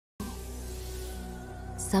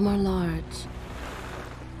Some are large.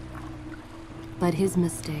 But his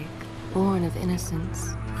mistake, born of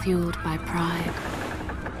innocence, fueled by pride,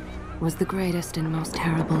 was the greatest and most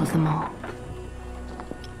terrible of them all.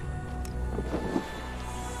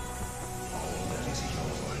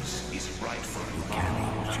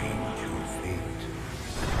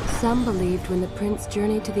 Some believed when the prince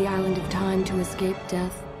journeyed to the Island of Time to escape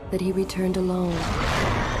death, that he returned alone.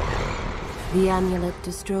 The amulet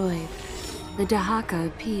destroyed, the Dahaka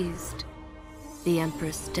appeased, the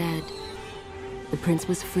Empress dead. The prince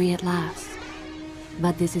was free at last.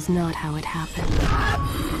 But this is not how it happened.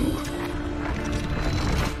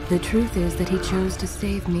 The truth is that he chose to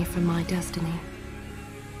save me from my destiny.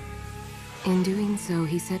 In doing so,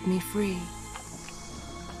 he set me free.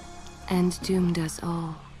 And doomed us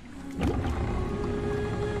all.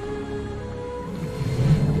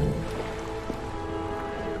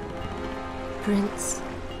 Prince,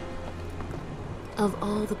 of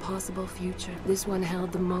all the possible future, this one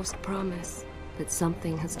held the most promise that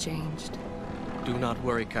something has changed. Do not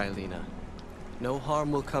worry, Kailina. No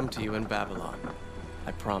harm will come to you in Babylon.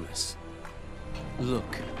 I promise.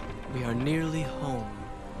 Look, we are nearly home.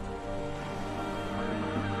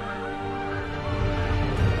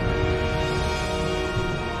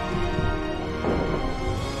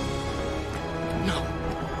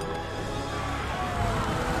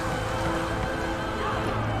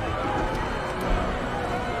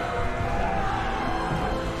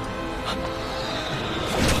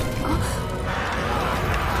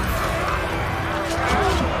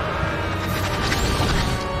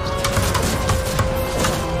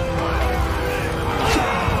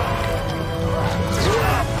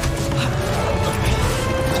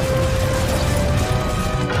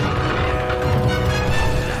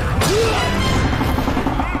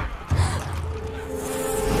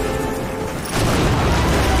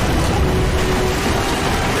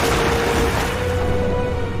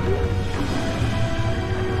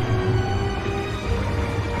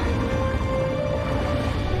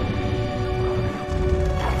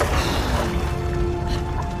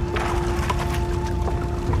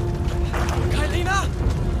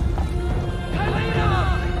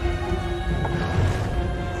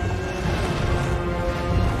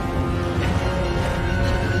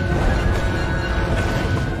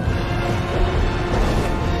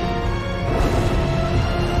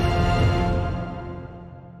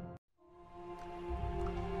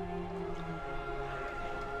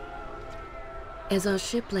 As our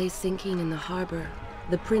ship lay sinking in the harbor,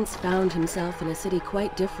 the prince found himself in a city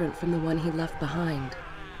quite different from the one he left behind.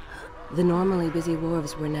 The normally busy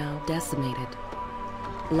wharves were now decimated.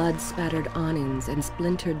 Blood-spattered awnings and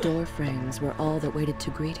splintered door frames were all that waited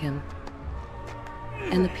to greet him.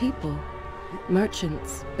 And the people,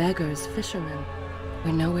 merchants, beggars, fishermen,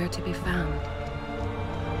 were nowhere to be found.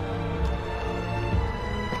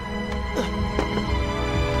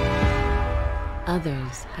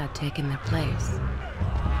 Others had taken their place.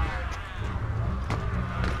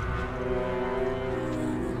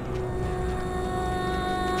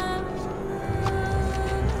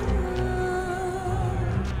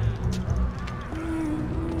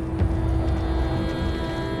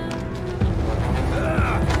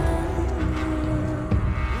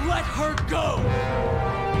 Let her go!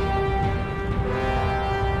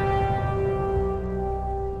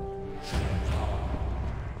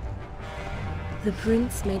 The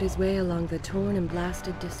prince made his way along the torn and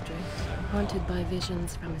blasted district, haunted by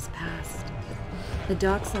visions from his past. The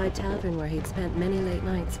dockside tavern where he'd spent many late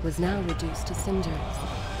nights was now reduced to cinders.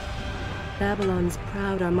 Babylon's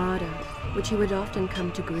proud armada, which he would often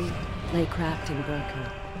come to greet, lay cracked and broken,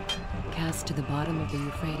 cast to the bottom of the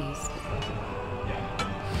Euphrates.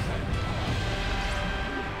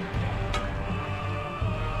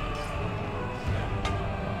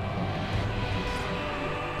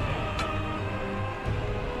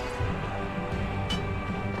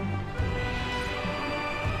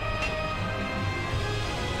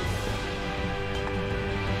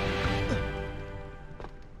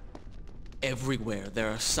 Everywhere there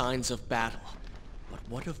are signs of battle. But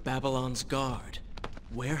what of Babylon's guard?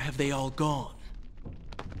 Where have they all gone?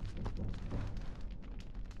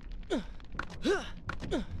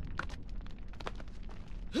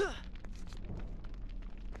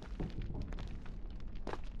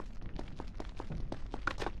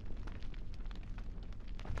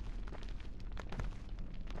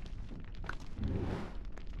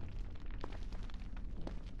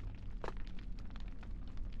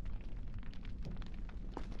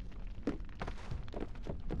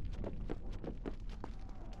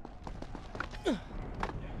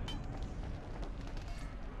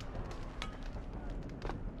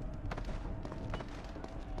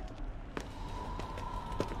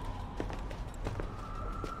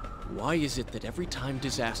 Why is it that every time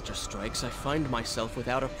disaster strikes, I find myself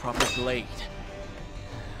without a proper blade?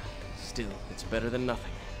 Still, it's better than nothing.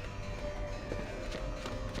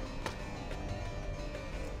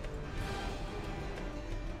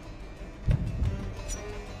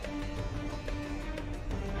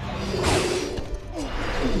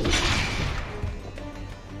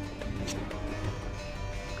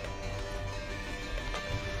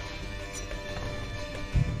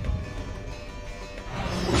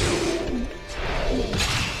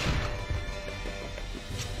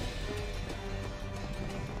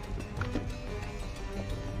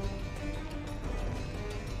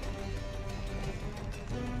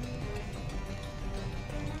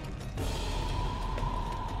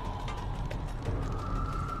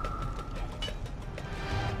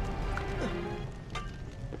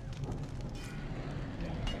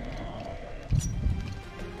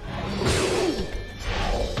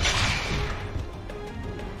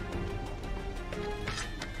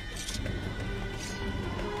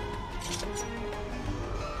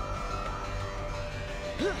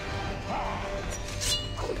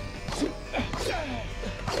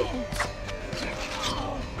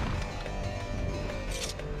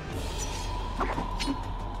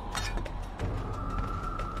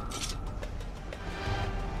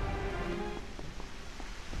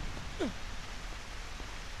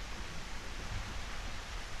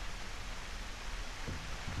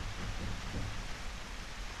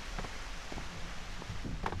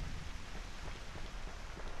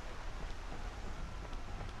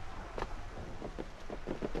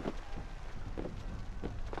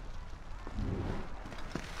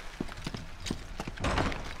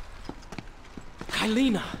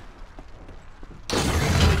 Kylina!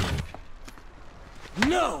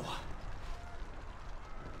 No!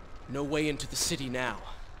 No way into the city now.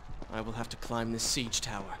 I will have to climb this siege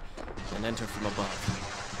tower and enter from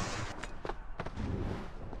above.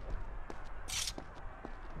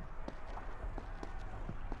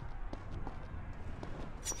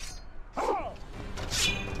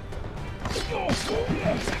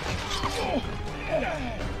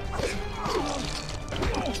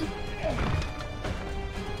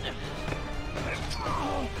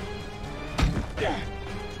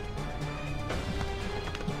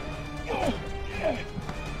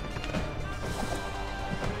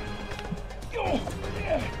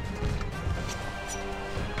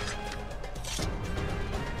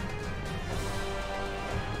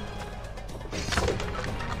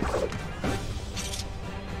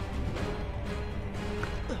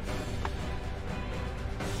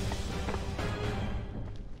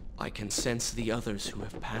 I can sense the others who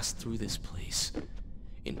have passed through this place,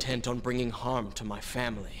 intent on bringing harm to my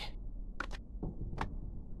family.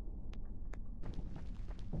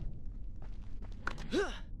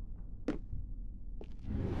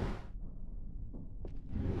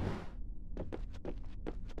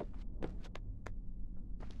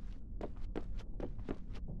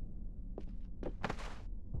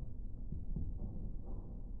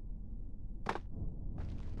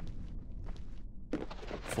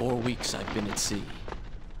 For 4 weeks I've been at sea,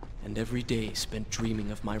 and every day spent dreaming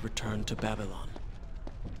of my return to Babylon.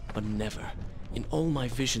 But never, in all my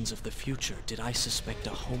visions of the future, did I suspect a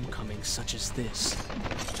homecoming such as this.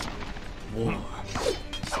 War.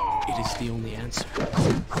 It is the only answer.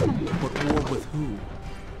 But war with who?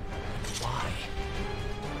 And why?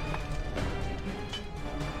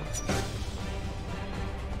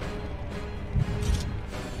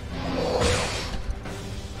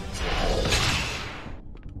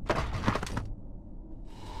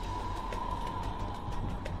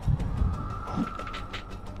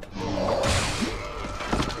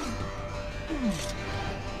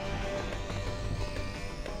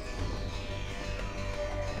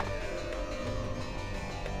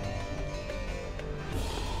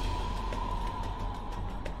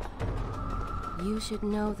 You should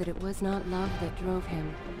know that it was not love that drove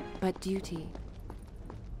him, but duty.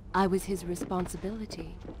 I was his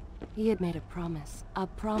responsibility. He had made a promise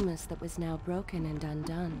that was now broken and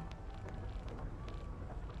undone.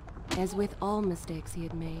 As with all mistakes he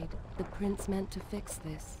had made, the prince meant to fix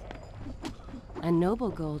this. A noble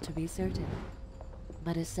goal, to be certain,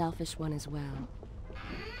 but a selfish one as well.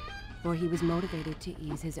 For he was motivated to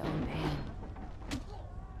ease his own pain.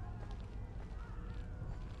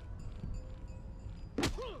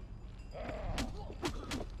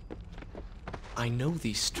 I know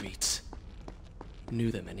these streets. Knew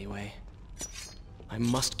them anyway. I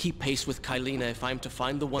must keep pace with Kylina if I'm to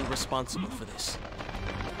find the one responsible for this.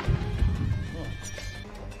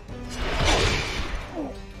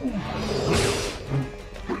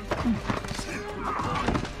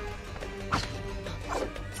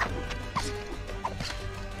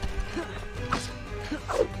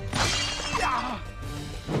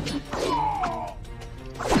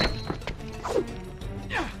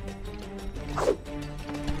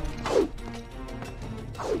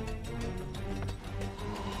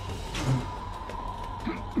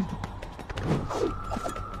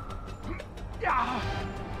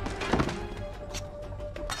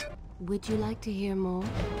 Would you like to hear more?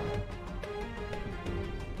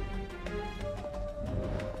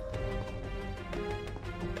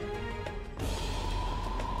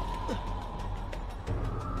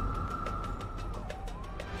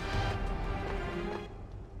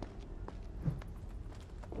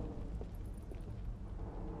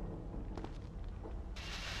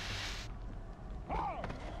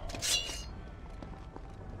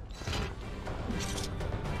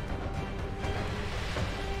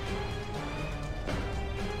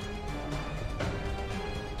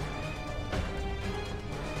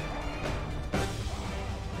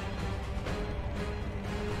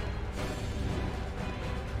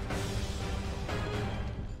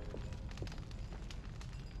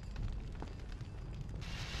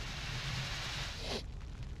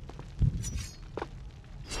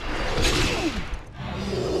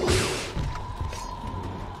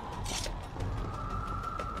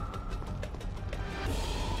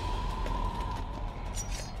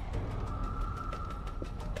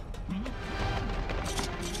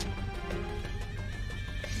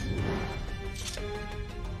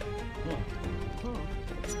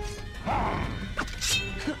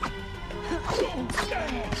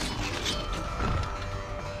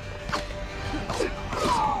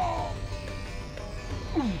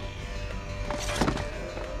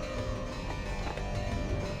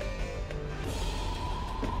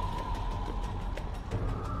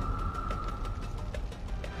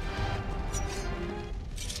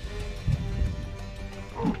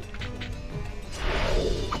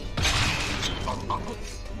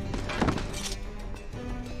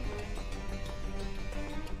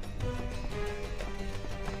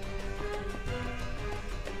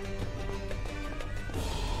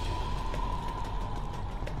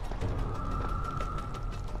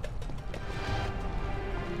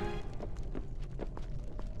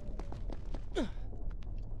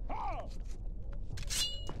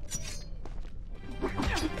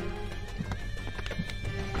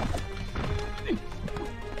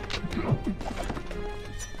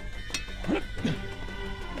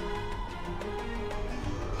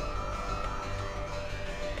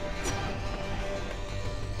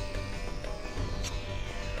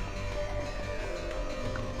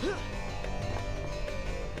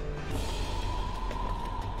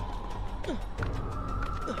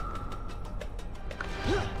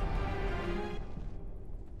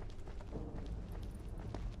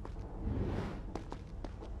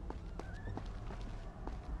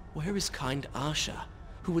 Where is kind Asha,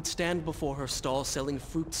 who would stand before her stall selling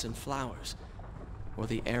fruits and flowers? Or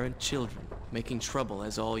the errant children, making trouble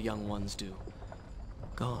as all young ones do?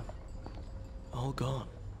 Gone. All gone.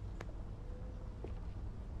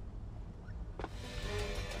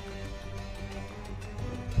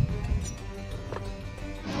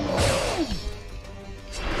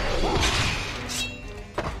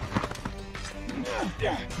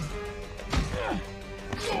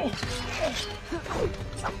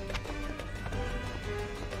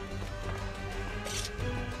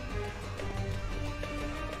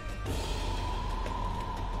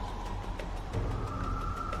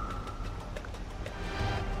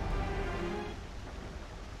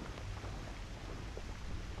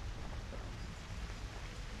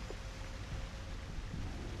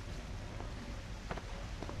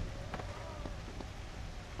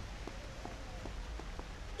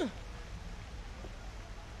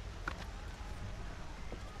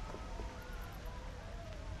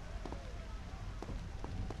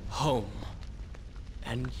 Home.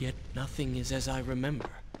 And yet nothing is as I remember.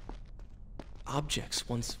 Objects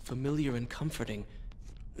once familiar and comforting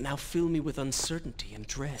now fill me with uncertainty and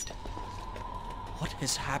dread. What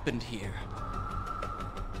has happened here?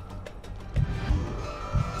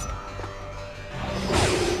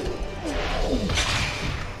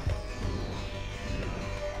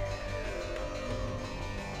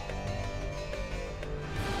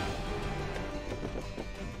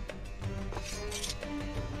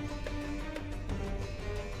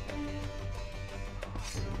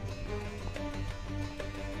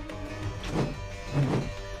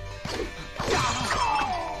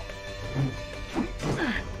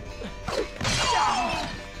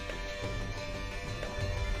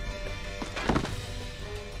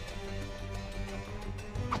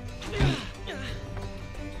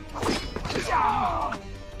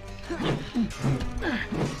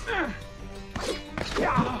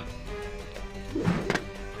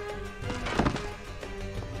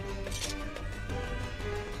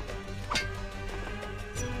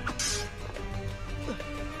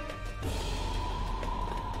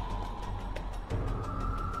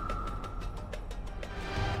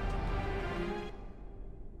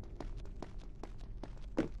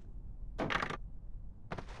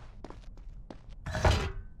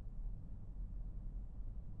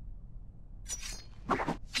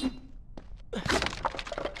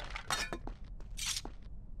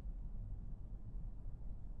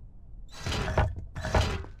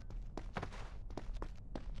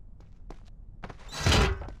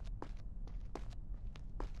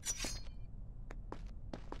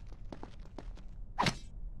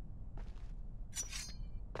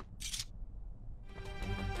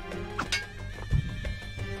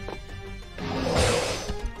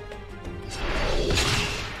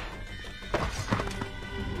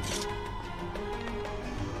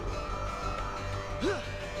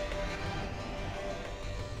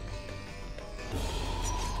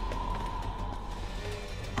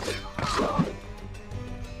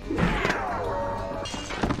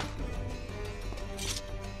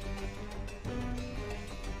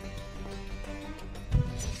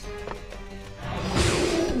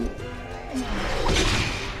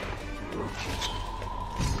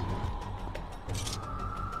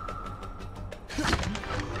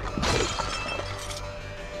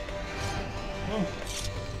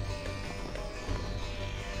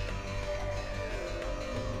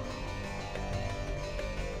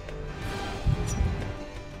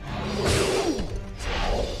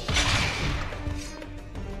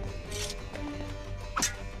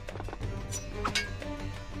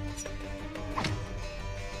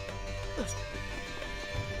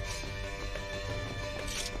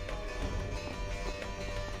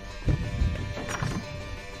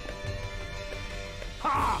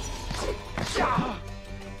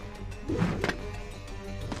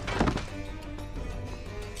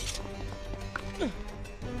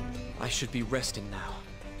 I should be resting now,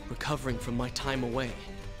 recovering from my time away,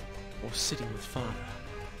 or sitting with father.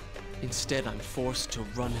 Instead, I'm forced to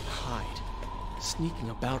run and hide, sneaking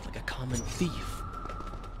about like a common thief,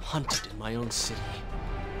 hunted in my own city.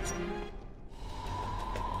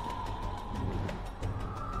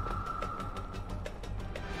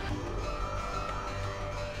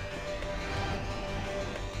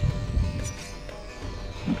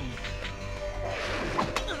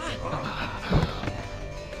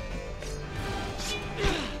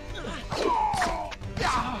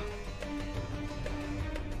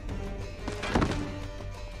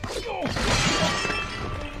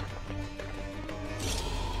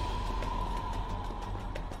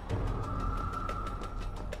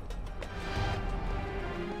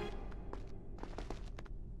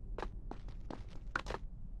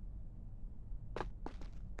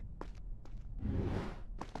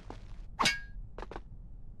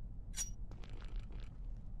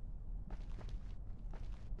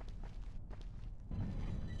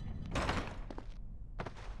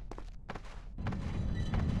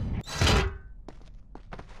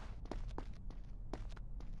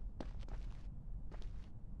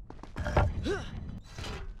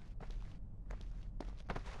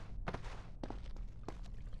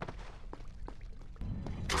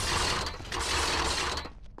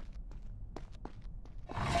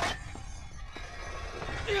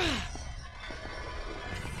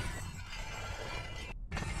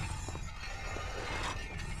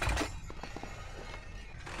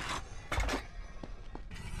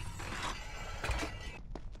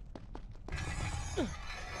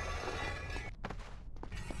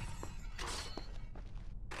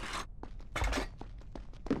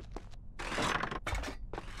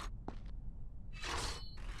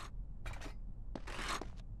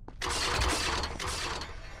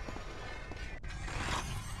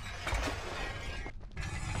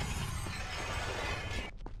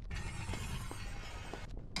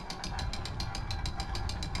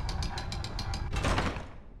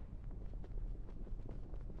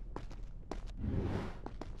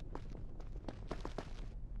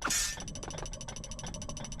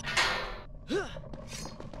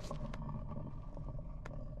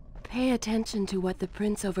 Pay attention to what the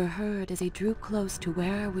prince overheard as he drew close to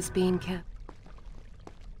where I was being kept.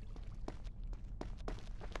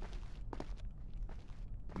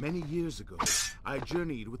 Many years ago, I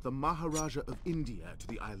journeyed with the Maharaja of India to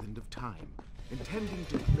the island of Time, intending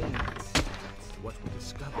to claim its secrets. What we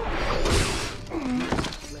discovered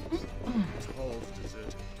was its halls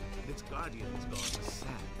deserted, and its guardians gone to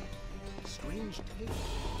sand. Strange tales in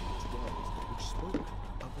its walls which spoke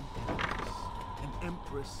of an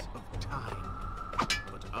empress of time.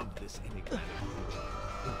 But of this enigmatic creature,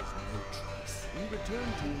 there was no trace. We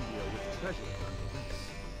returned to India with treasure nonetheless.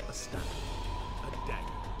 A staff, a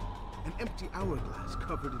dagger, an empty hourglass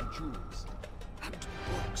covered in jewels, and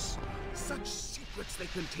books. Such secrets they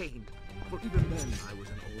contained. For even then, I was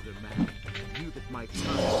an older man, and knew that my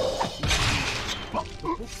time. The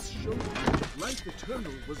books showed me that life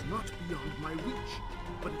eternal was not beyond my reach,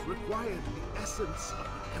 but it required the essence of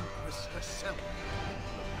the Empress herself,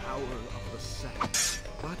 the power of the sand.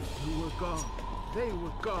 But you were gone. They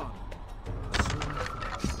were gone. So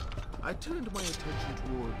I turned my attention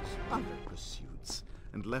towards other pursuits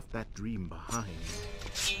and left that dream behind.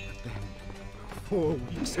 But then, 4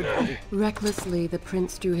 weeks ago... Recklessly, the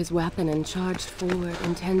prince drew his weapon and charged forward,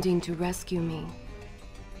 intending to rescue me.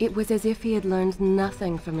 It was as if he had learned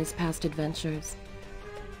nothing from his past adventures.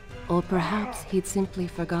 Or perhaps he'd simply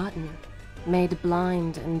forgotten, made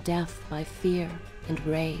blind and deaf by fear and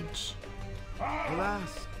rage.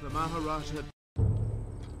 Alas, the Maharaja...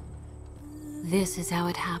 This is how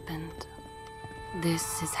it happened.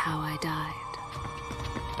 This is how I died.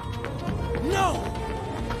 No!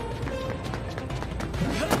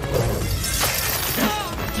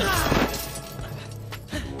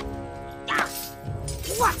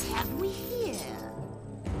 What have we here?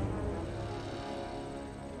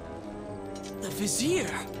 The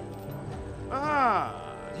Vizier! Ah,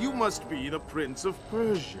 you must be the Prince of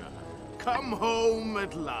Persia. Come home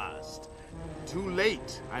at last. Too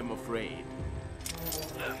late, I'm afraid.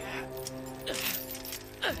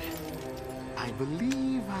 I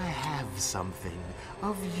believe I have something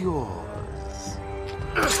of yours.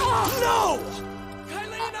 No!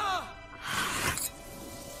 Kailina!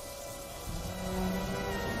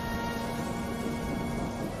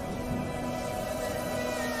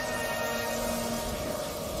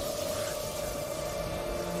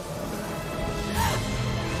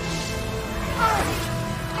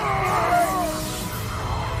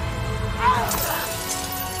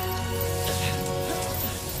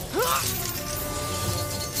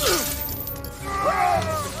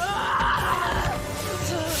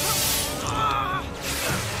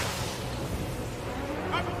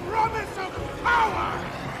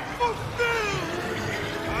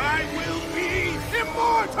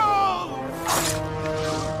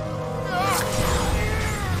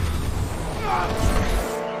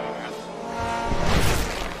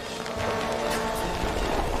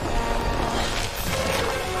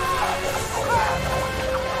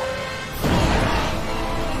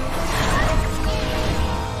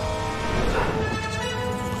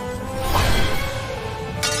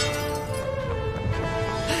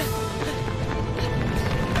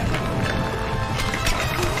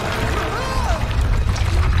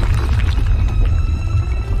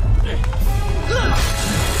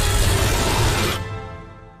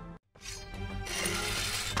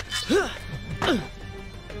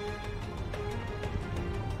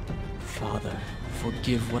 Father,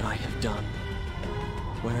 forgive what I have done,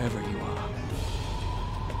 wherever you are.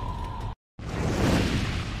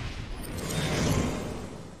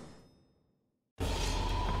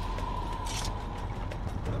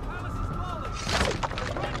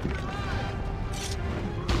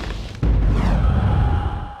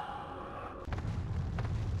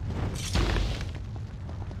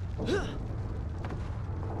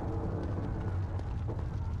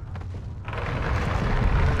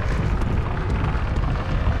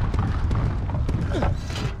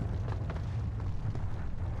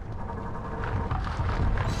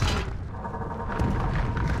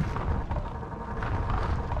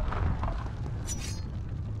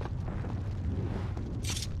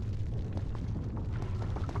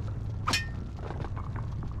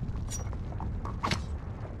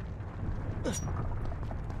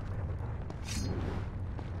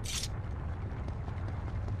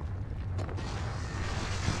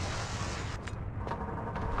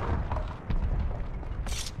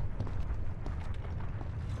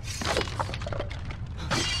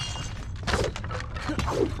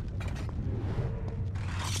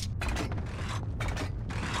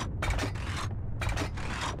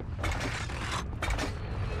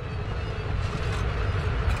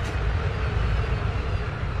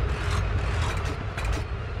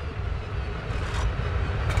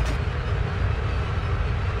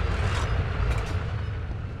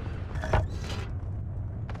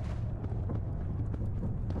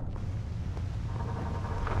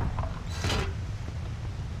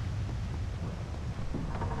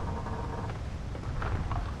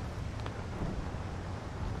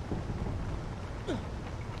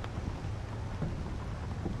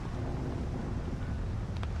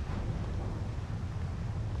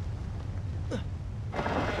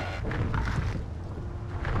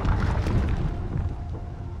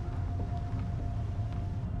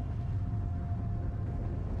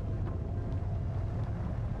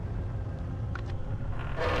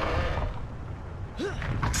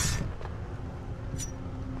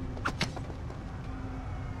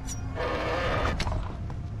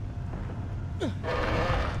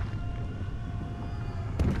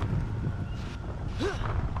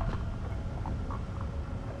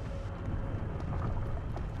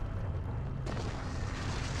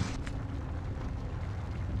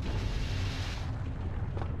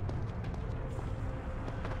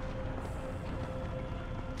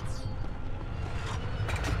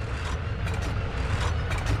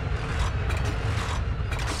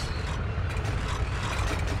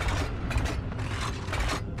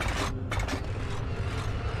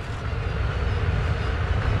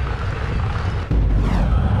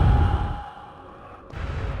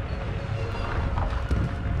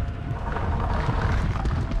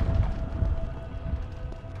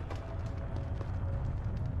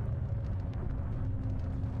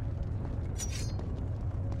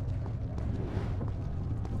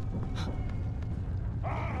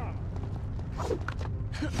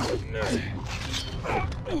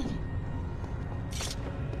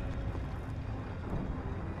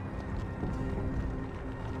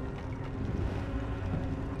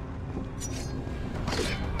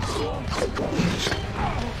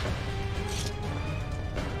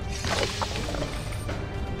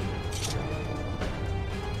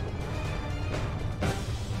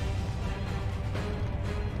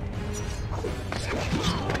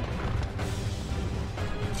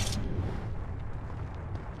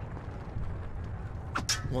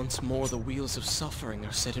 Once more, the wheels of suffering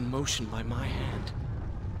are set in motion by my hand.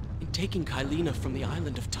 In taking Kylina from the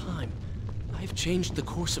island of time, I have changed the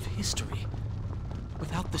course of history.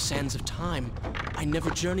 Without the sands of time, I never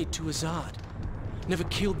journeyed to Azad, never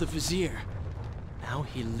killed the Vizier. Now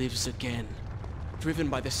he lives again, driven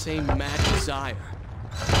by the same mad desire.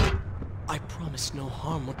 I promised no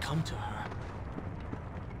harm would come to her.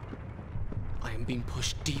 I am being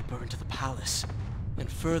pushed deeper into the palace, and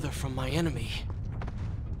further from my enemy.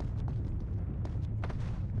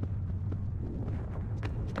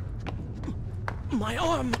 My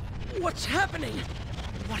arm! What's happening?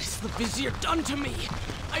 What has the Vizier done to me?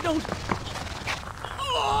 I don't...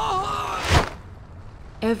 Oh!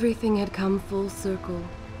 Everything had come full circle.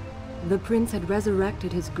 The prince had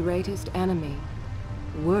resurrected his greatest enemy.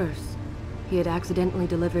 Worse, he had accidentally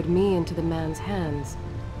delivered me into the man's hands,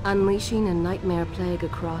 unleashing a nightmare plague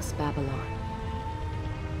across Babylon.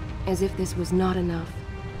 As if this was not enough,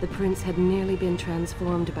 the prince had nearly been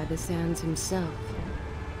transformed by the sands himself.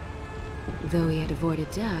 Though he had avoided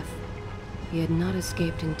death, he had not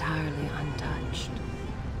escaped entirely untouched.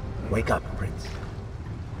 Wake up, Prince.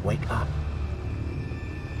 Wake up.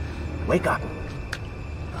 Wake up!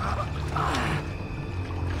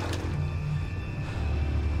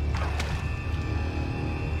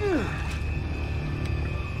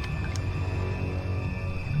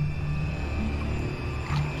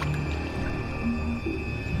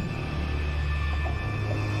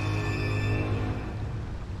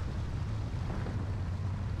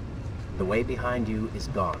 The way behind you is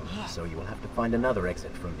gone, so you will have to find another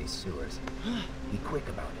exit from these sewers. Be quick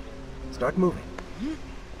about it. Start moving.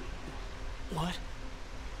 What?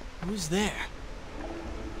 Who's there?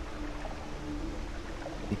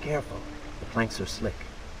 Be careful. The planks are slick.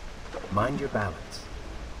 Mind your balance.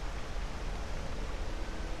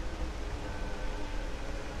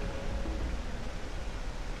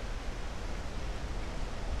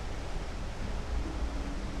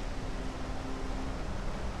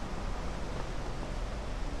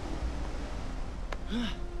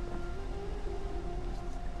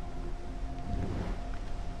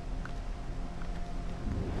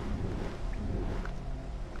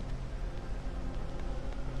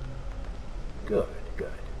 Good, good.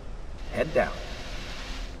 Head down.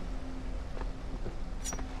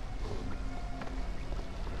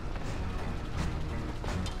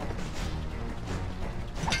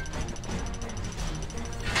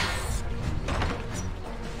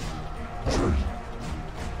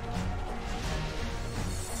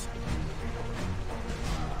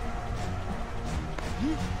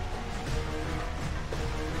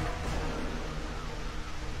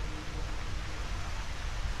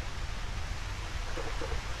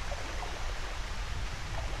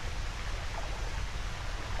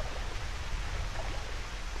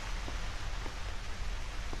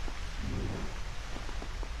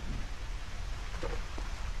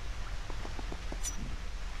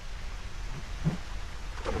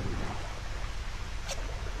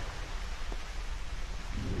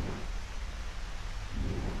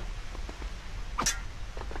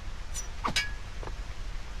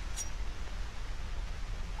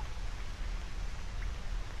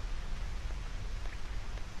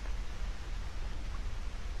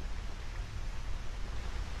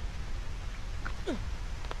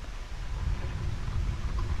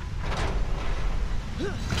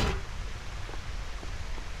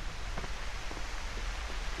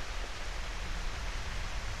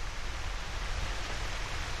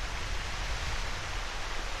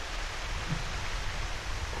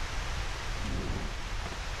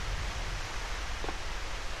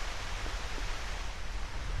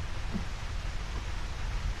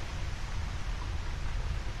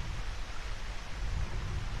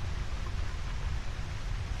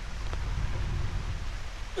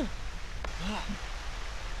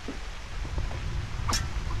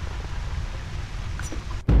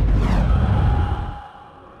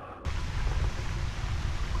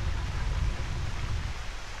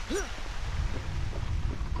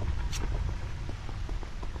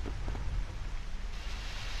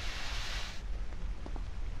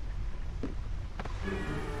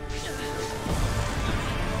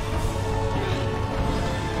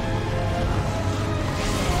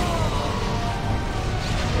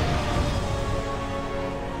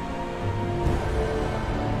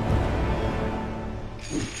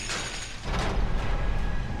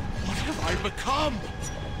 Become?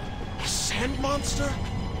 A sand monster?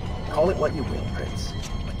 Call it what you will, Prince,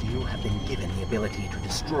 but you have been given the ability to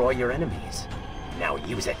destroy your enemies. Now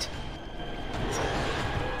use it.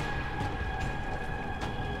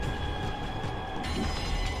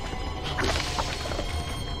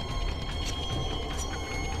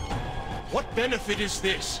 What benefit is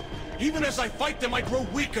this? Even as I fight them, I grow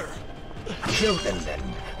weaker. Kill them then.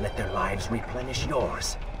 Let their lives replenish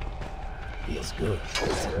yours. Feels good,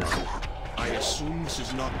 does it not? I assume this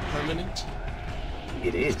is not permanent?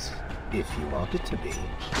 It is, if you want it to be.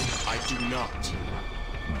 I do not.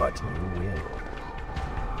 But you will.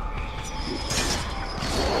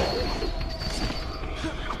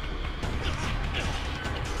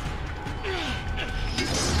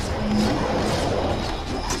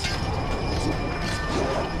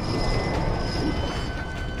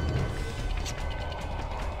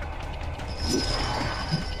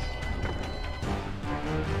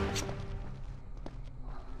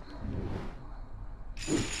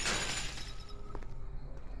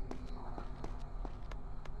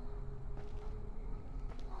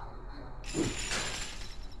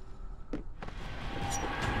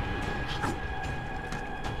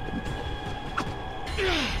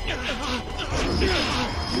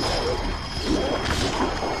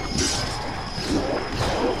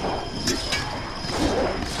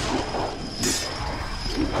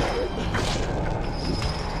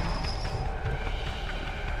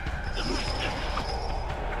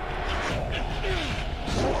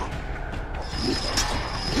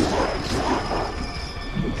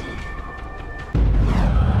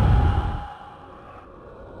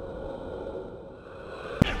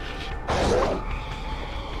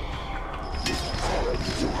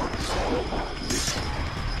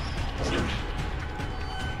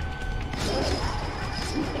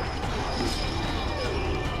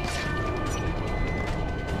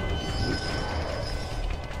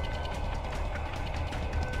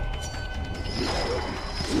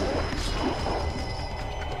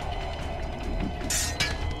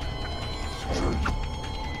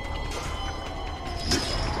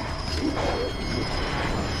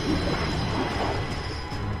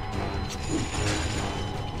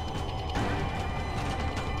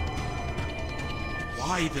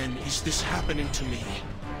 then is this happening to me?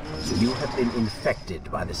 You have been infected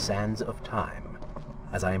by the sands of time,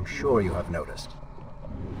 as I am sure you have noticed.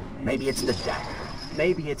 Maybe it's the dagger.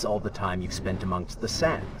 Maybe it's all the time you've spent amongst the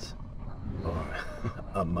sands. Or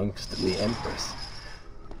amongst the Empress.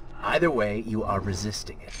 Either way, you are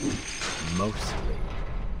resisting it. Mostly.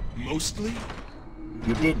 Mostly?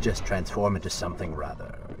 You did just transform into something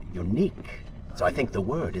rather unique, so I think the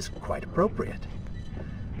word is quite appropriate.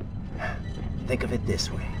 Think of it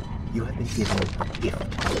this way. You have been given a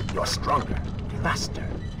gift. You're stronger, faster.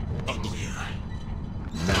 Uglier.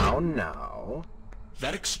 Now.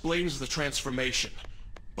 That explains the transformation.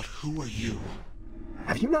 But who are you?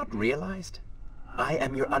 Have you not realized? I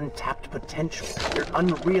am your untapped potential, your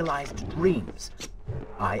unrealized dreams.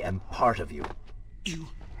 I am part of you. You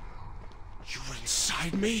were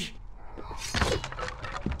inside me?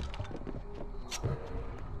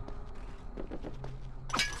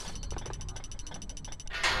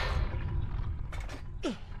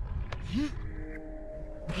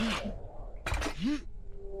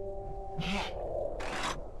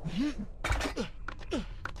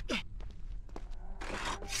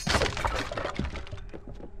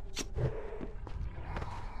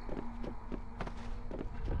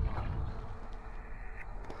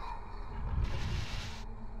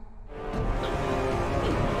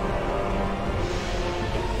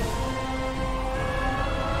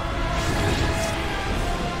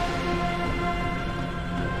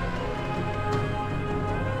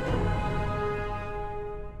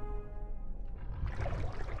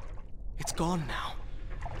 It's gone now.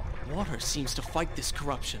 Water seems to fight this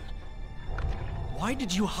corruption. Why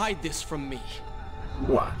did you hide this from me?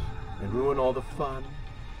 What? And ruin all the fun?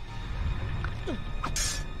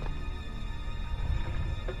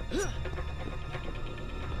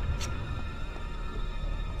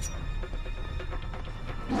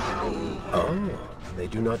 Oh, they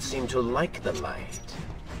do not seem to like the light.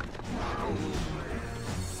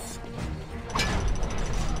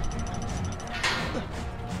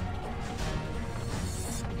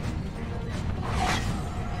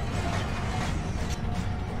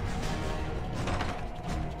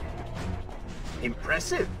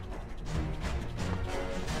 Impressive.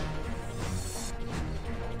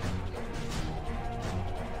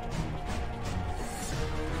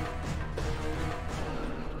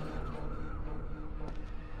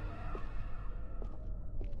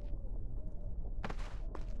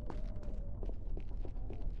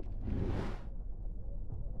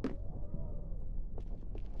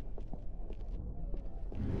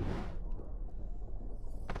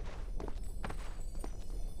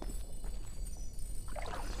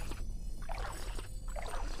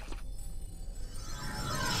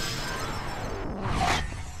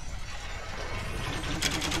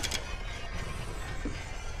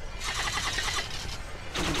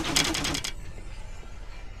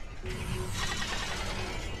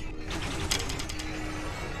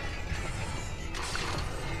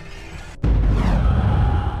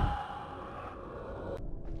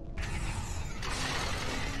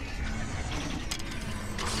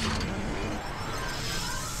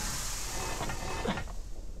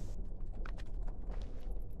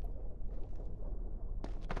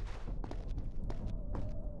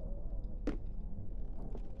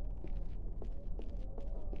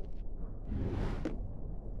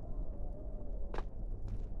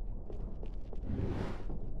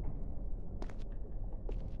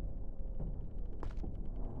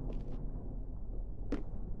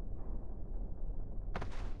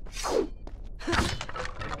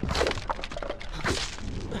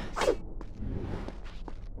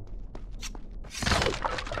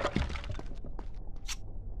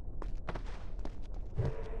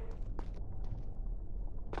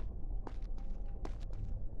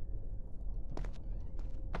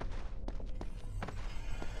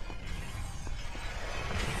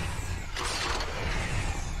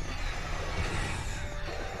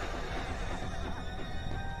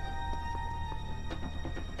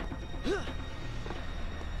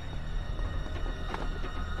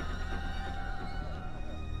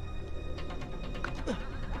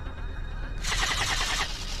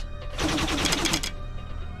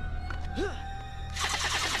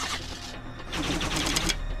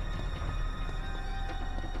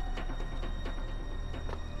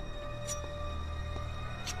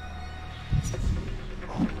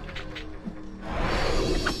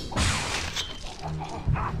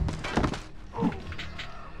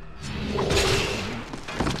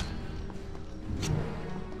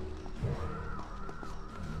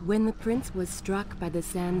 When the prince was struck by the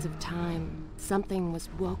sands of time, something was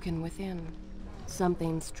woken within.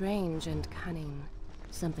 Something strange and cunning.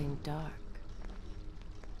 Something dark.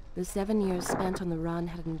 The 7 years spent on the run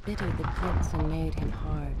had embittered the prince and made him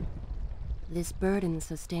hard. This burden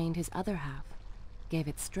sustained his other half, gave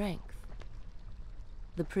it strength.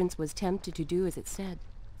 The prince was tempted to do as it said,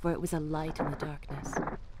 for it was a light in the darkness,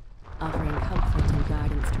 offering comfort and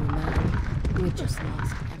guidance to a man who had just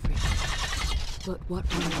lost everything. But what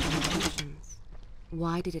were his intentions?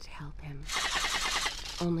 Why did it help him?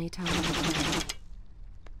 Only time will tell.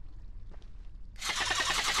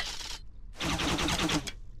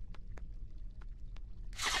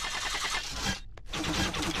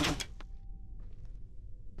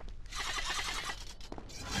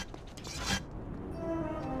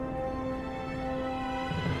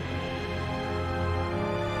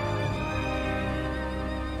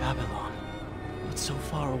 Babylon, but so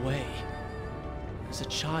far away. As a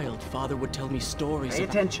child, Father would tell me stories Pay of...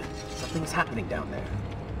 attention. Something's happening down there.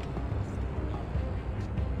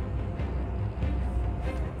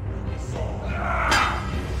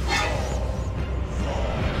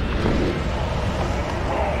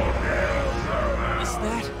 Is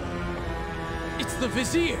that... It's the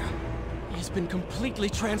Vizier! He has been completely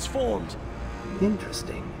transformed.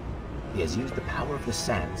 Interesting. He has used the power of the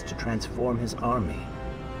sands to transform his army.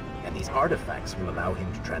 And these artifacts will allow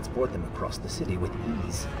him to transport them across the city with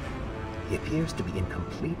ease. He appears to be in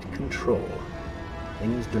complete control.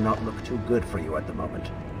 Things do not look too good for you at the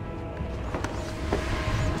moment.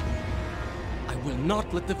 I will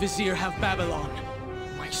not let the Vizier have Babylon.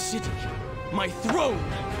 My city. My throne!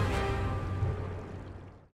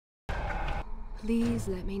 Please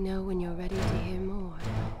let me know when you're ready to hear more.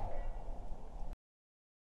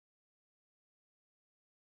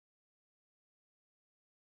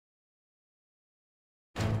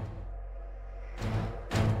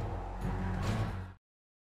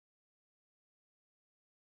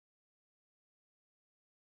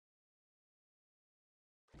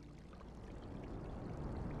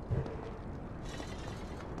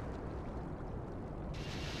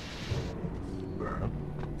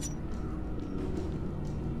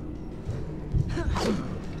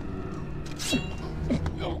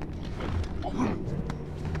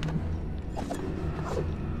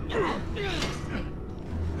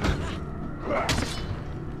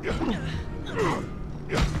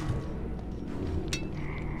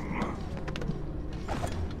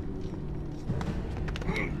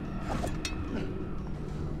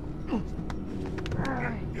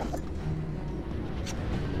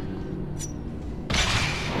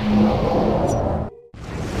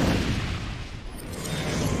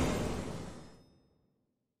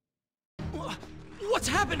 What's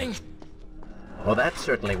happening? Well, that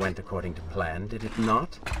certainly went according to plan, did it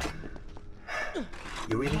not?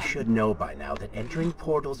 You really should know by now that entering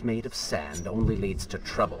portals made of sand only leads to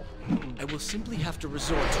trouble. I will simply have to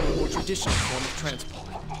resort to a more traditional form of transport.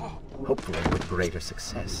 Hopefully with greater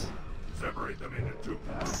success. Separate them into two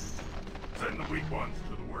groups. Send the weak ones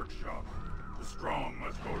to the workshop. The strong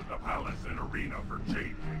must go to the palace and arena for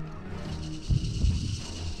changing.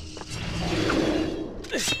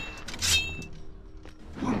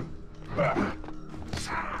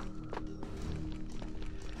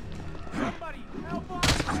 Somebody help us!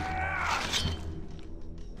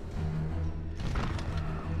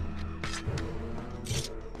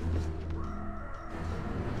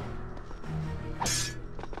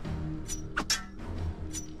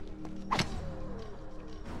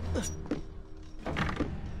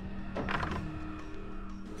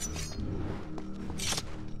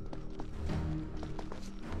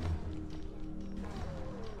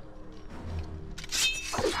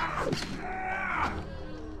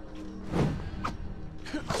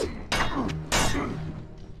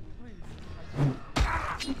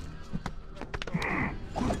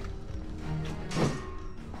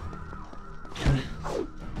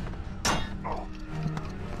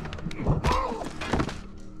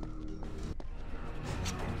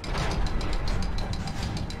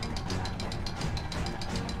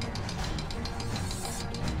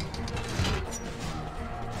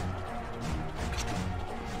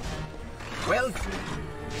 Well...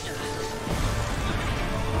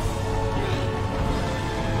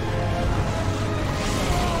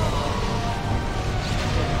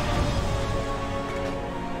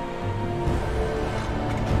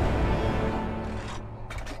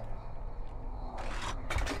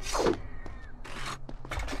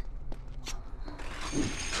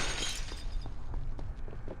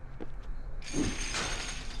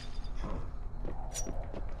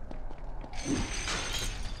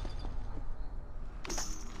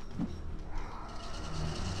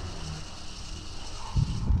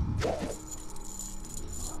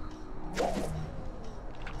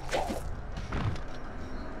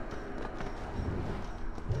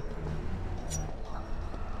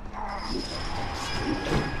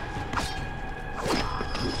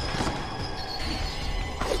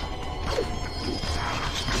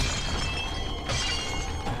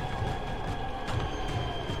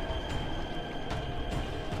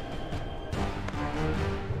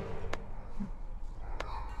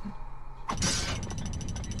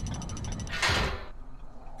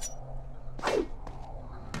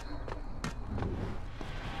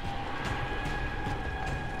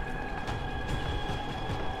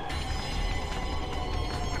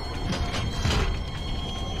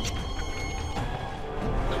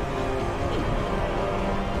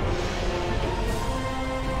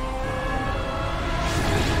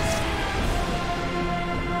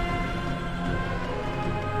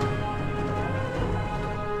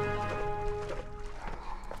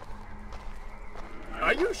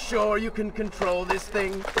 you sure you can control this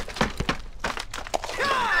thing?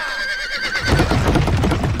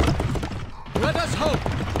 Let us hope!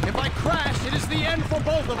 If I crash, it is the end for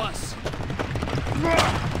both of us!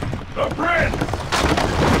 The prince!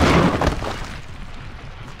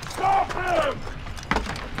 Stop him!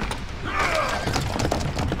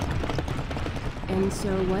 And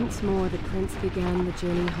so once more the prince began the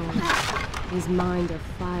journey home, his mind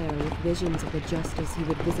afire with visions of the justice he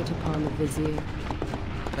would visit upon the vizier.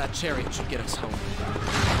 That chariot should get us home.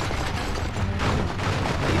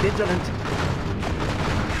 Be vigilant.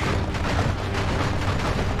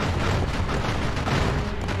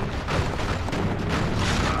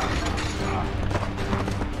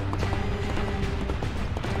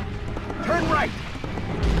 Turn right!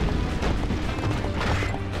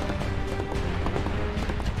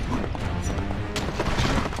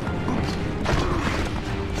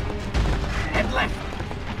 And left!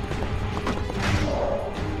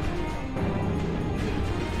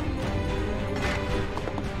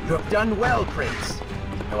 You have done well, Prince,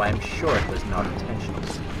 though I am sure it was not intentional.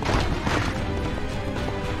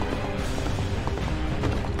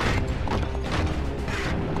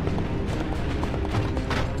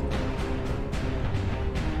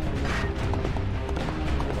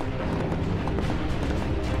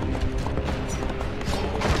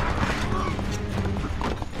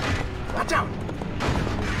 Watch out!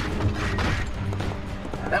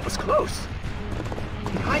 That was close.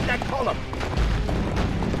 Behind that column.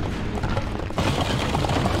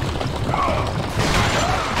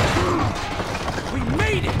 We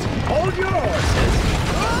made it! Hold your horses!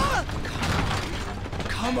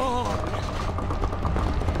 Come on!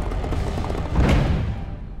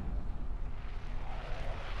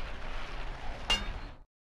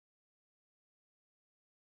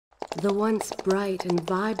 The once bright and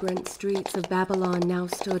vibrant streets of Babylon now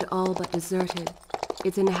stood all but deserted,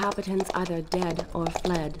 its inhabitants either dead or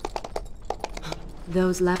fled.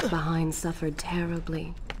 Those left behind suffered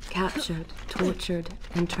terribly, captured, tortured,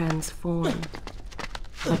 and transformed.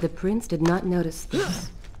 But the prince did not notice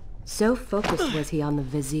this. So focused was he on the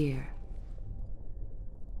vizier.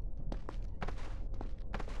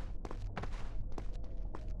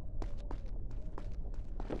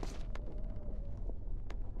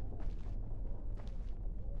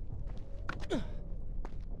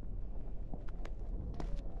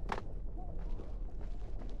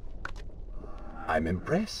 I'm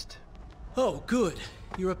impressed. Oh, good.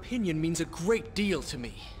 Your opinion means a great deal to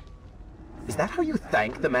me. Is that how you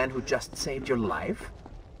thank the man who just saved your life?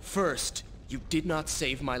 First, you did not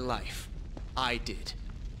save my life. I did.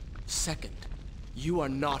 Second, you are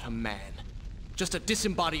not a man. Just a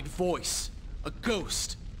disembodied voice. A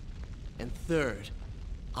ghost. And third,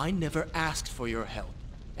 I never asked for your help,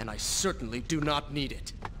 and I certainly do not need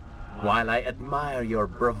it. While I admire your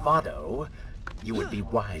bravado, you would be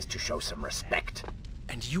wise to show some respect.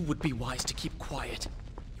 And you would be wise to keep quiet.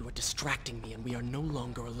 You are distracting me, and we are no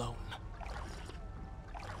longer alone.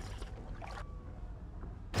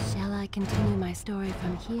 Shall I continue my story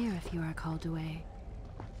from here if you are called away?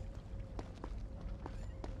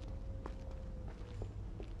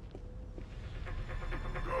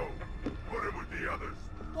 Go. Put him with the others.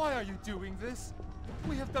 Why are you doing this?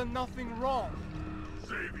 We have done nothing wrong.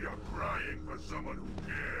 Save your crying for someone who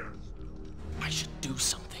cares. I should do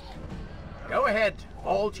something. Go ahead,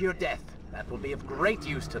 fall to your death. That will be of great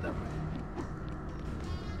use to them.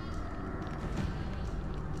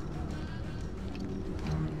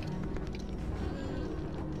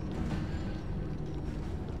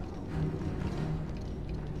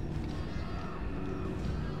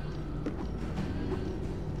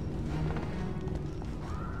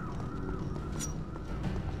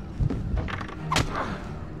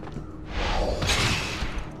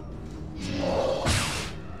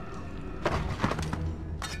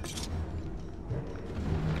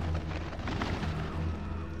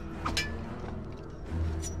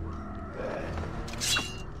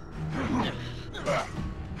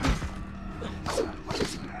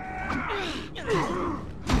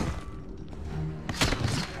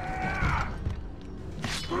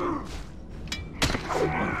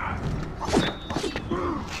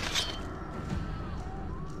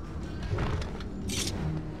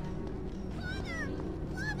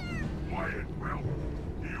 Quiet, well.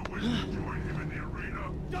 Do you wish to join him in the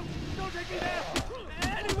arena? Don't take me there!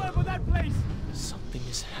 Anywhere but that place! Something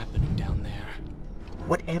is happening down there.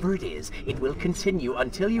 Whatever it is, it will continue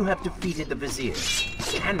until you have defeated the vizier.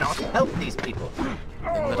 You cannot help these people.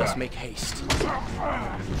 Then let us make haste.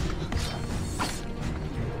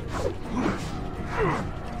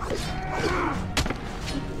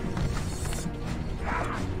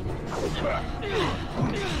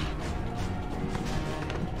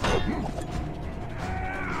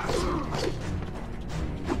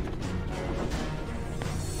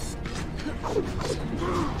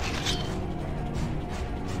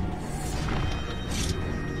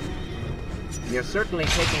 You're certainly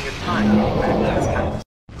taking your time getting back to the palace.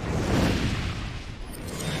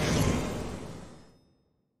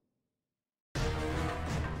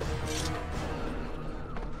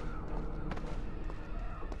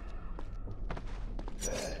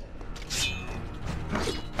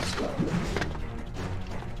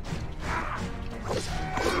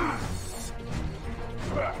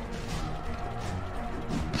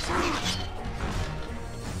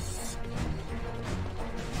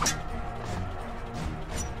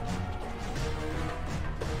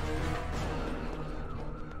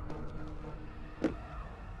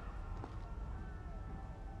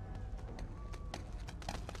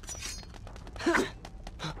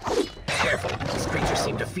 Careful, these creatures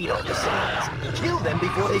seem to feed on the sides. Kill them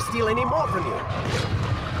before they steal any more from you.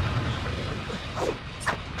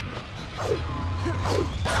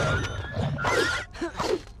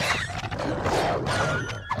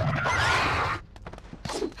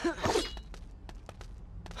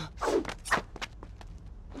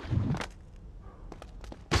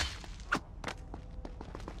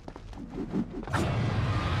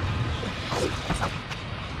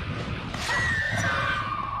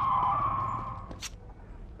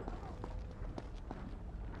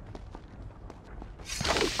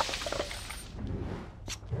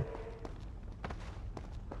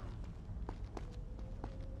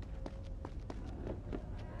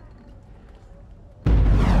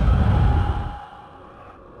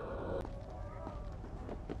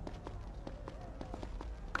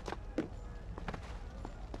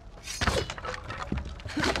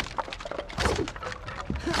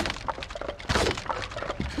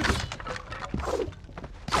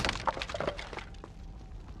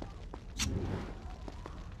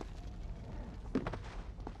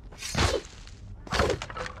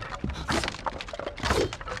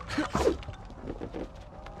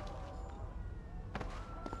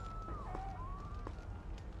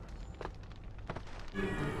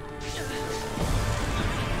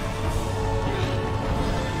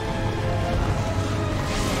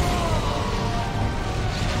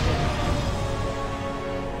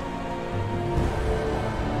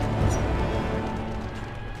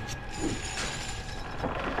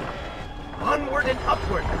 Onward and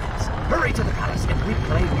upward, lads. Hurry to the palace and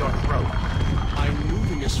reclaim your throne. I'm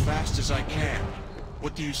moving as fast as I can.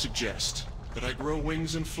 What do you suggest? That I grow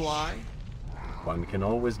wings and fly? One can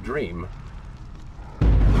always dream.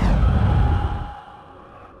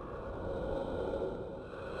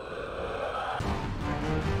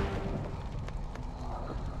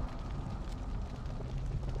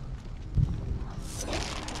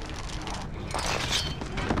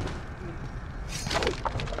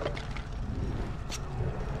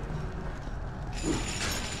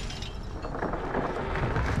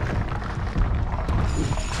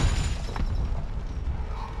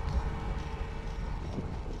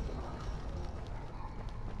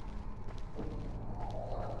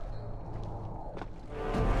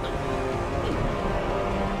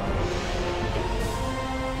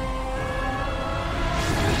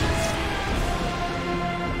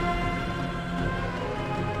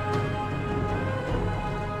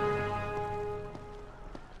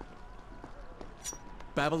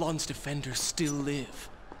 Babylon's defenders still live.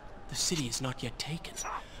 The city is not yet taken.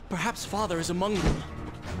 Perhaps Father is among them.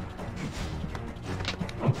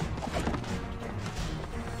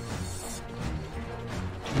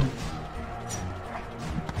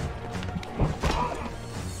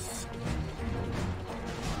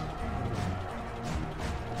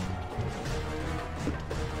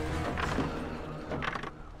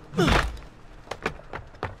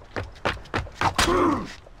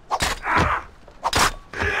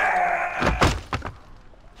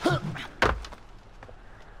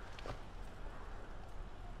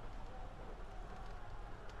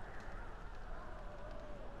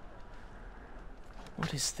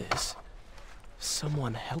 What is this?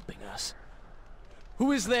 Someone helping us.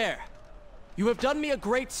 Who is there? You have done me a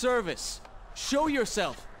great service. Show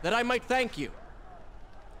yourself, that I might thank you.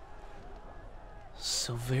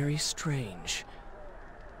 So very strange.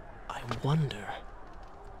 I wonder...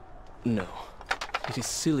 No, it is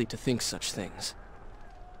silly to think such things.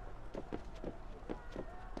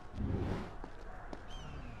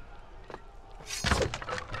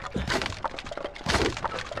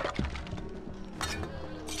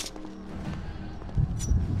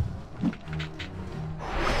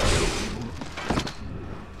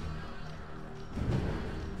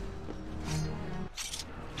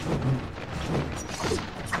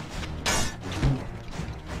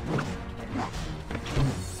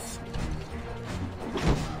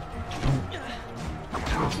 Yeah.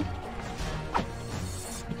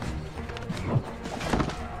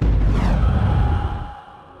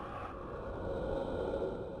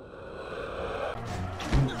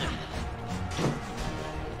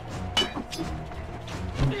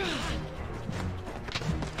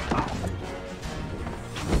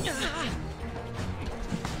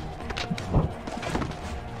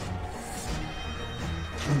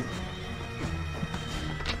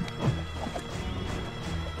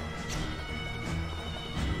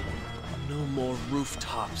 more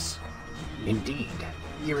rooftops. Indeed.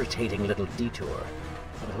 Irritating little detour.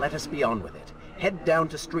 But let us be on with it. Head down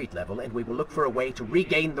to street level and we will look for a way to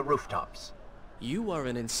regain the rooftops. You are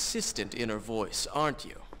an insistent inner voice, aren't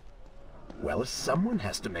you? Well, someone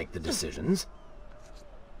has to make the decisions.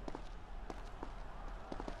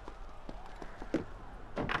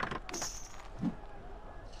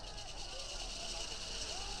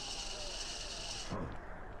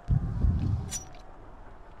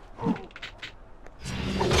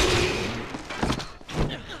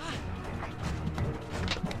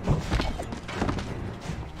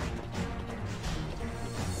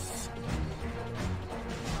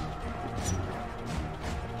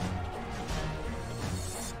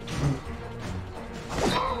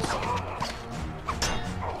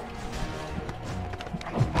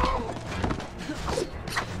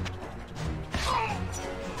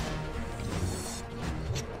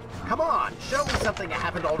 Come on, show me something I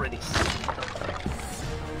haven't already seen.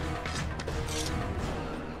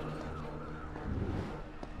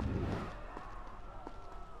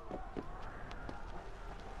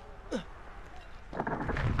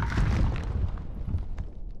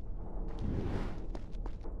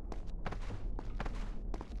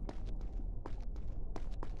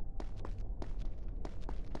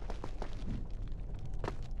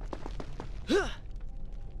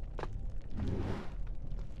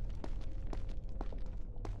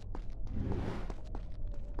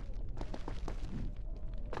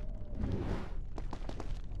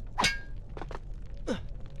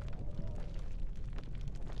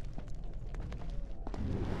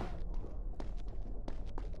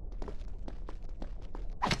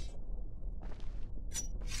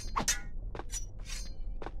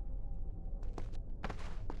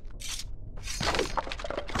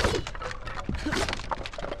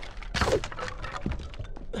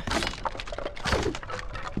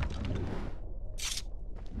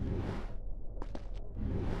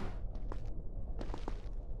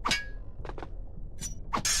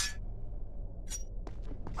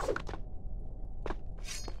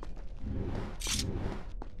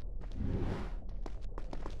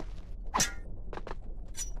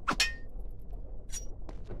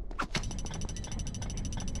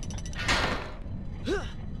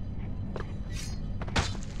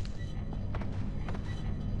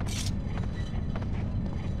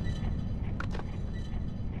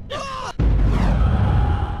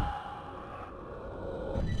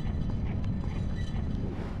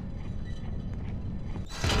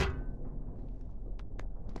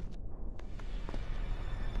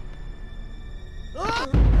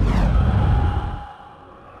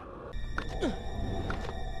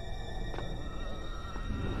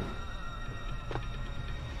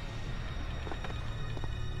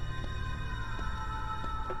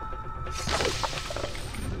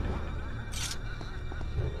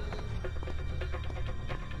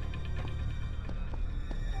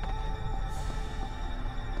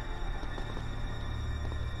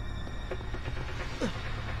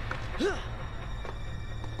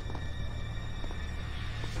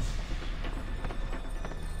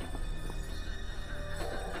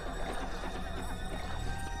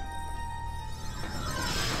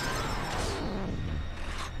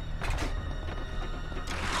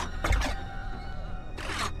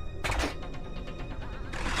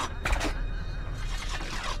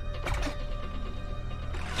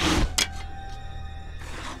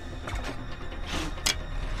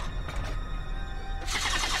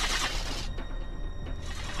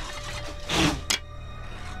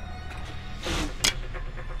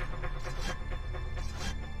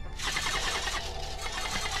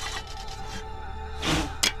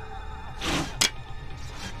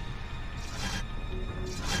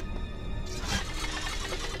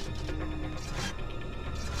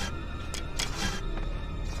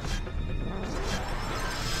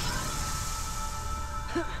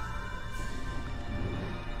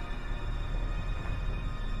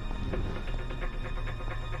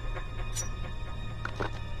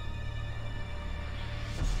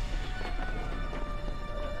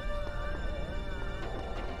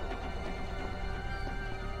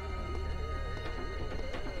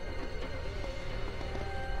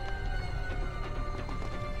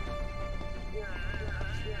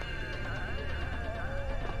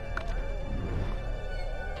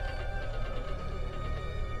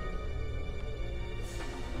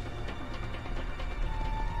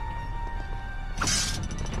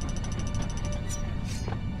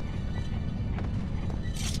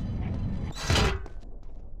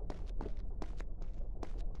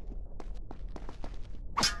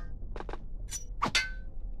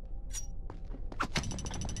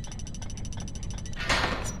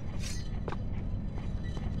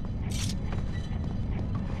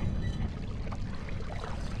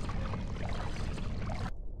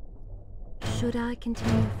 Should I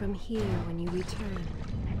continue from here when you return?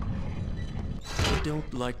 I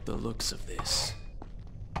don't like the looks of this.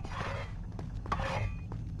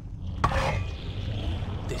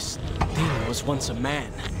 This thing was once a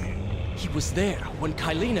man. He was there when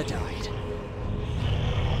Kylena died.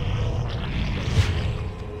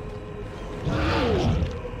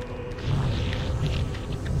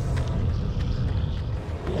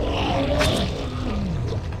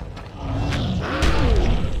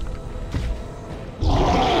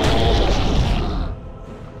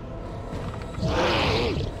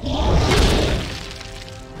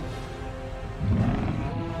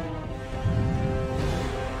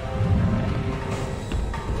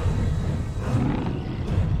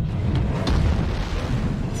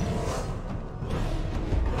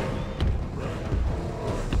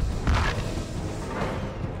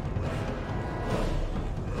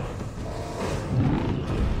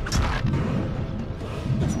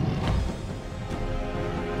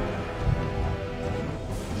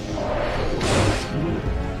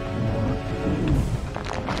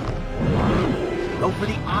 Go for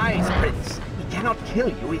the eyes, Prince. He cannot kill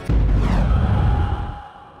you if...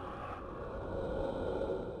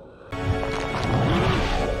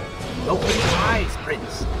 Go for the eyes,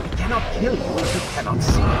 Prince. He cannot kill you if you cannot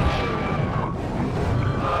see.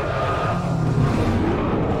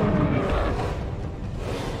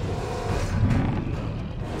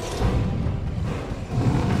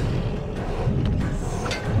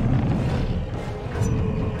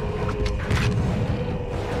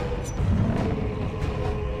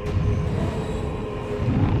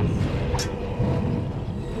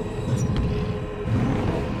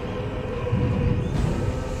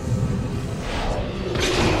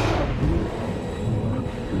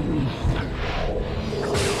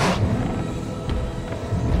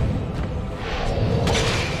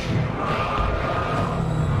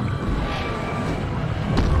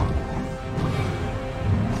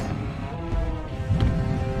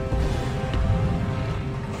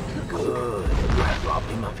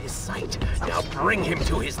 Of his sight. Now bring him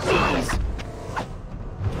to his knees.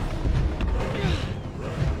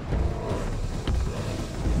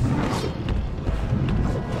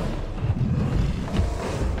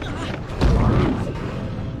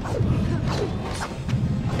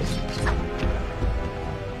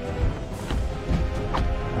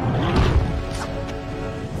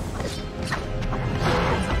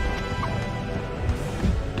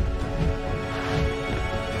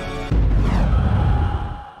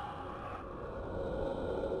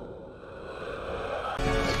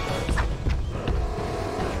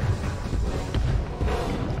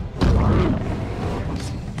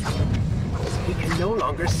 No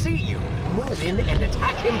longer see you. Move in and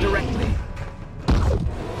attack him directly.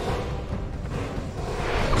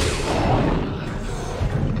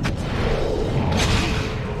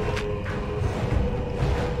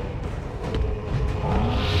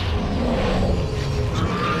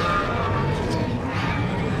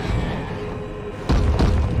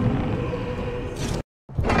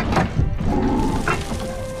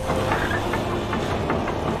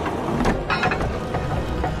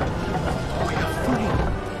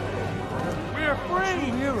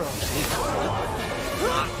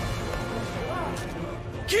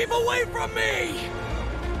 Keep away from me!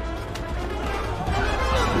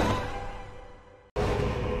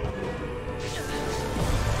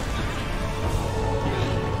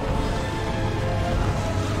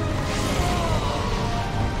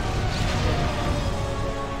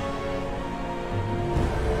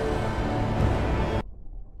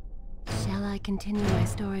 Shall I continue my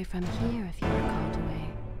story from here if you are called away?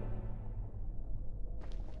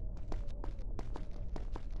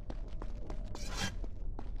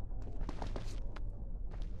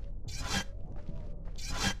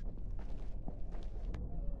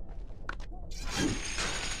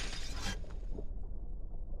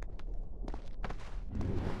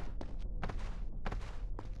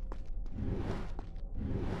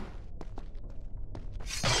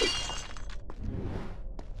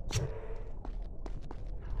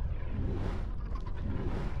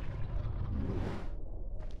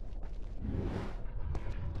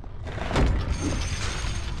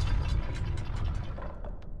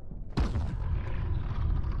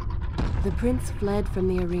 The prince fled from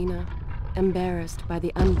the arena, embarrassed by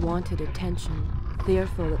the unwanted attention,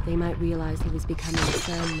 fearful that they might realize he was becoming a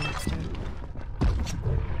sand monster.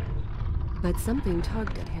 But something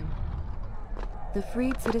tugged at him. The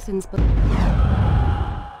freed citizens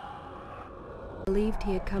believed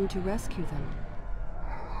he had come to rescue them.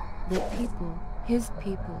 That people, his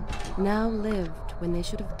people, now lived when they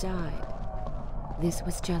should have died. This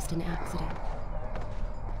was just an accident.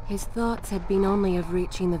 His thoughts had been only of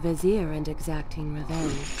reaching the vizier and exacting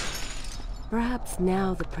revenge. Perhaps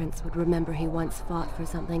now the prince would remember he once fought for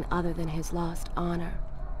something other than his lost honor.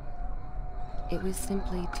 It was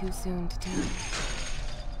simply too soon to tell.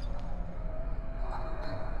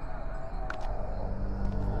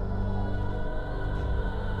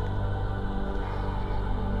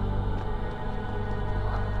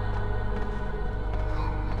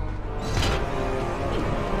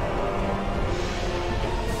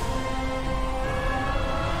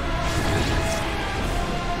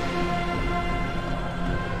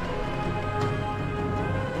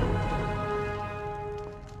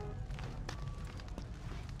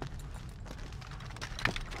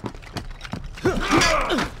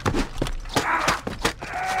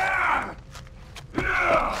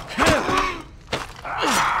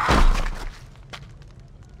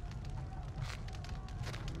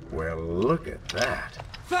 Well, look at that.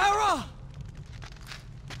 Farah!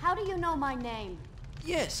 How do you know my name?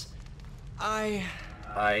 Yes, I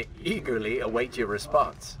eagerly await your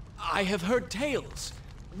response. I have heard tales,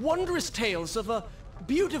 wondrous tales of a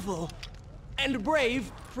beautiful and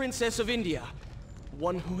brave princess of India.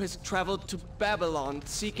 One who has traveled to Babylon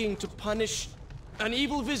seeking to punish an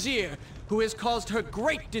evil vizier who has caused her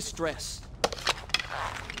great distress.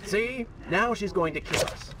 See? Now she's going to kill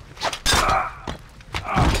us.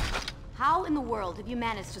 How in the world have you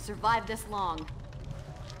managed to survive this long?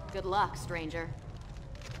 Good luck, stranger.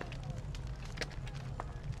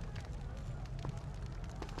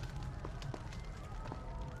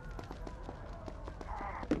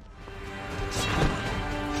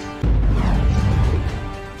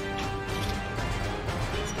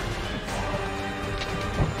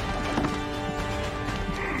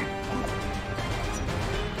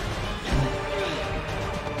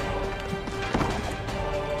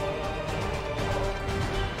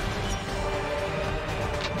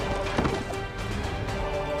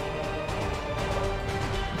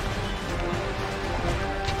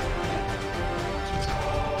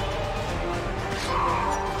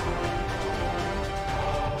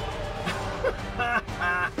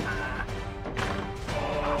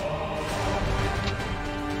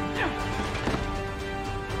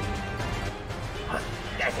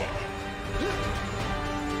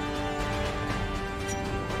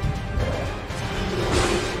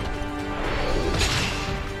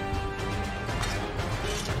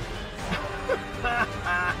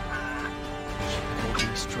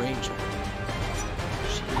 Stranger.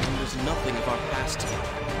 She remembers nothing of our past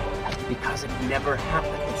together. Because it never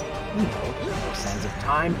happened. You know, no sands of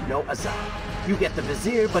time, no Azar. You get the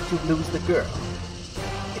vizier, but you lose the girl.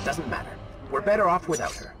 It doesn't matter. We're better off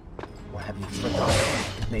without her. Or have you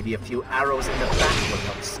forgotten? Maybe a few arrows in the back will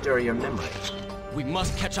help stir your memory. We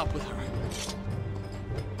must catch up with her.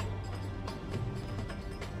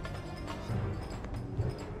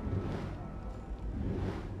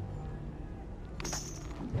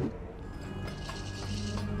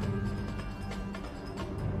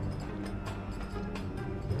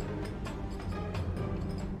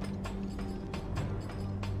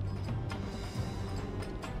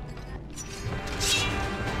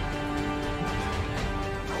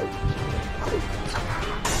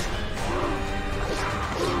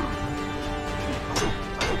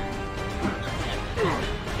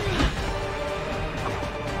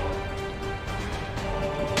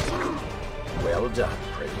 Well done,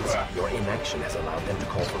 Prince. Your inaction has allowed them to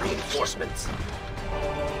call for reinforcements.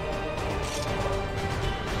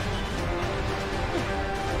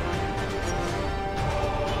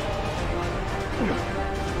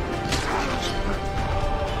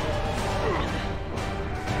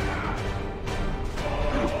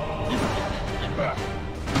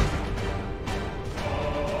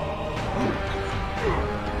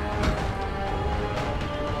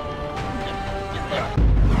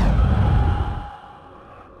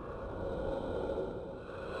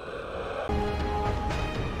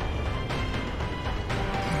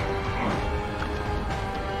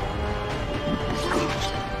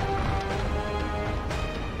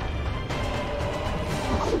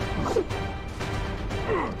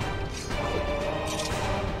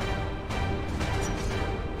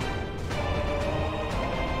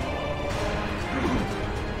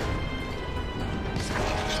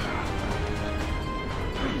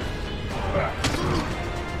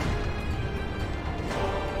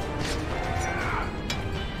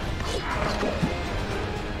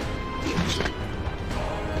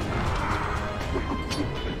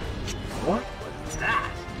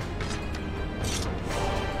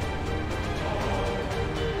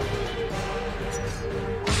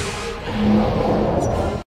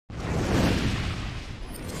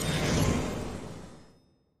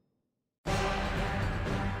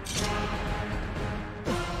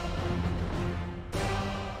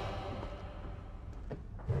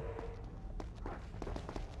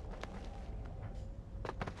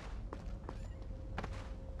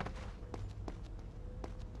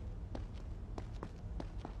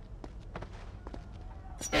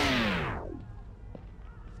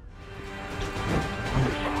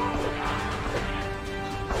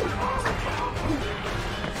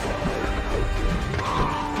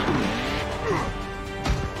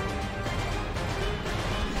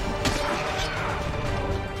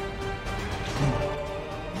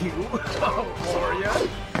 Oh, warrior!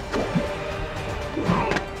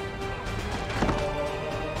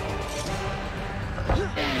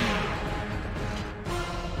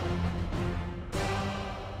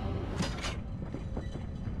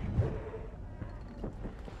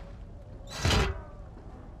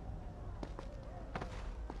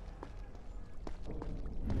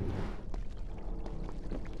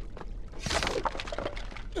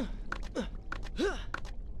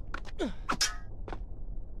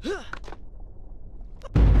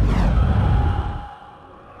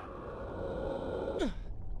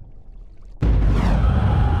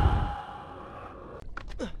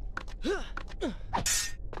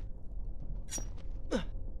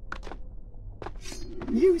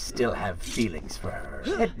 You still have feelings for her,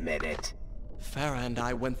 admit it. Farah and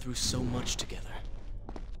I went through so much together.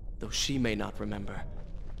 Though she may not remember,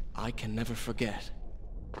 I can never forget.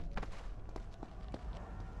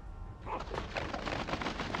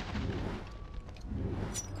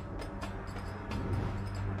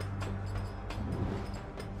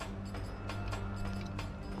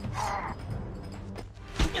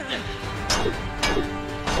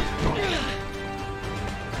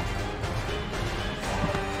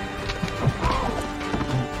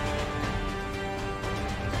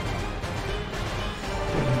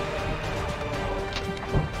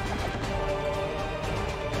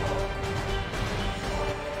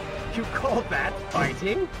 You call that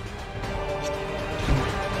fighting?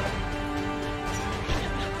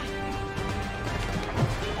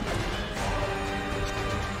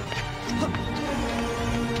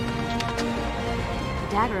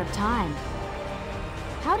 Dagger of Time.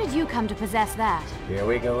 How did you come to possess that? Here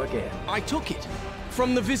we go again. I took it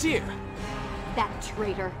from the Vizier. That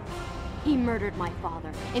traitor. He murdered my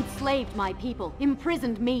father, enslaved my people,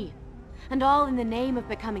 imprisoned me. And all in the name of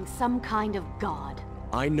becoming some kind of god.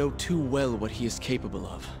 I know too well what he is capable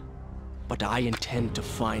of. But I intend to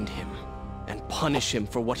find him and punish him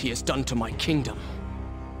for what he has done to my kingdom.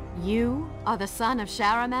 You are the son of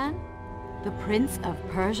Shahraman? The Prince of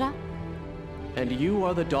Persia? And you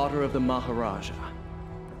are the daughter of the Maharaja.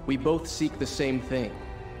 We both seek the same thing.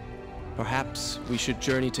 Perhaps we should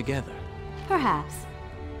journey together. Perhaps.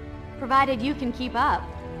 Provided you can keep up.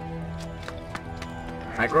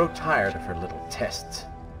 I grow tired of her little tests.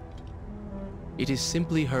 It is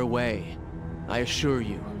simply her way. I assure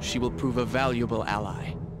you, she will prove a valuable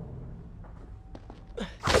ally.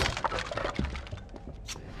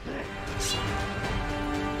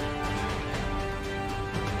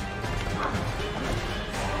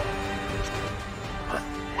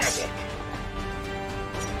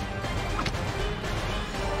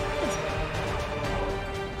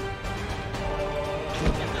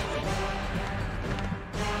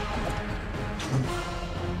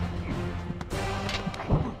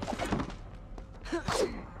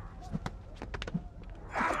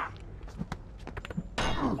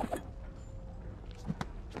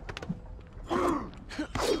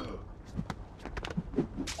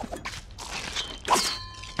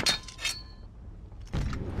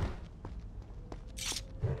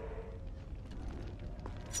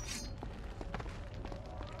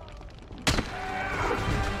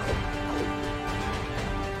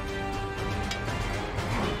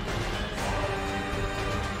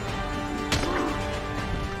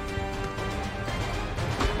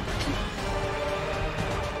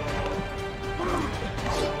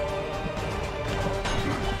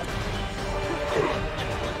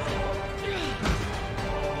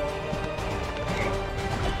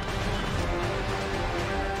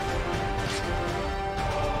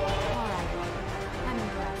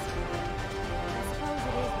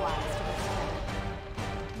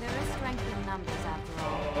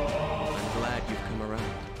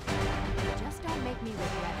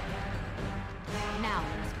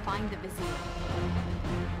 Find the Vizier.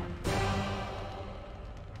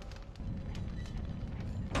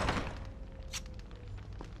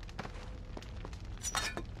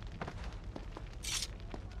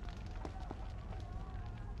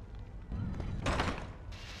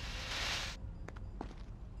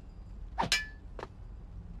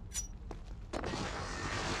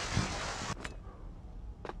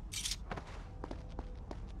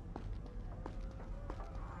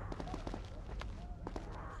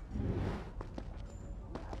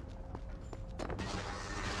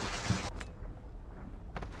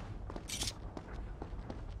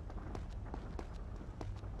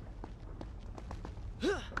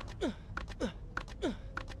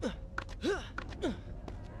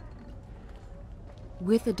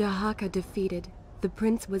 With the Dahaka defeated, the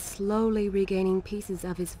prince was slowly regaining pieces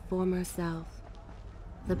of his former self.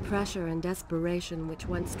 The pressure and desperation which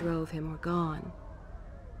once drove him were gone.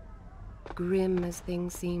 Grim as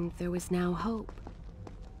things seemed, there was now hope.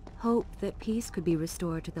 Hope that peace could be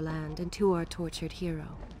restored to the land and to our tortured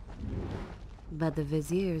hero. But the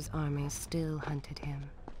Vizier's armies still hunted him,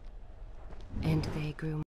 and they grew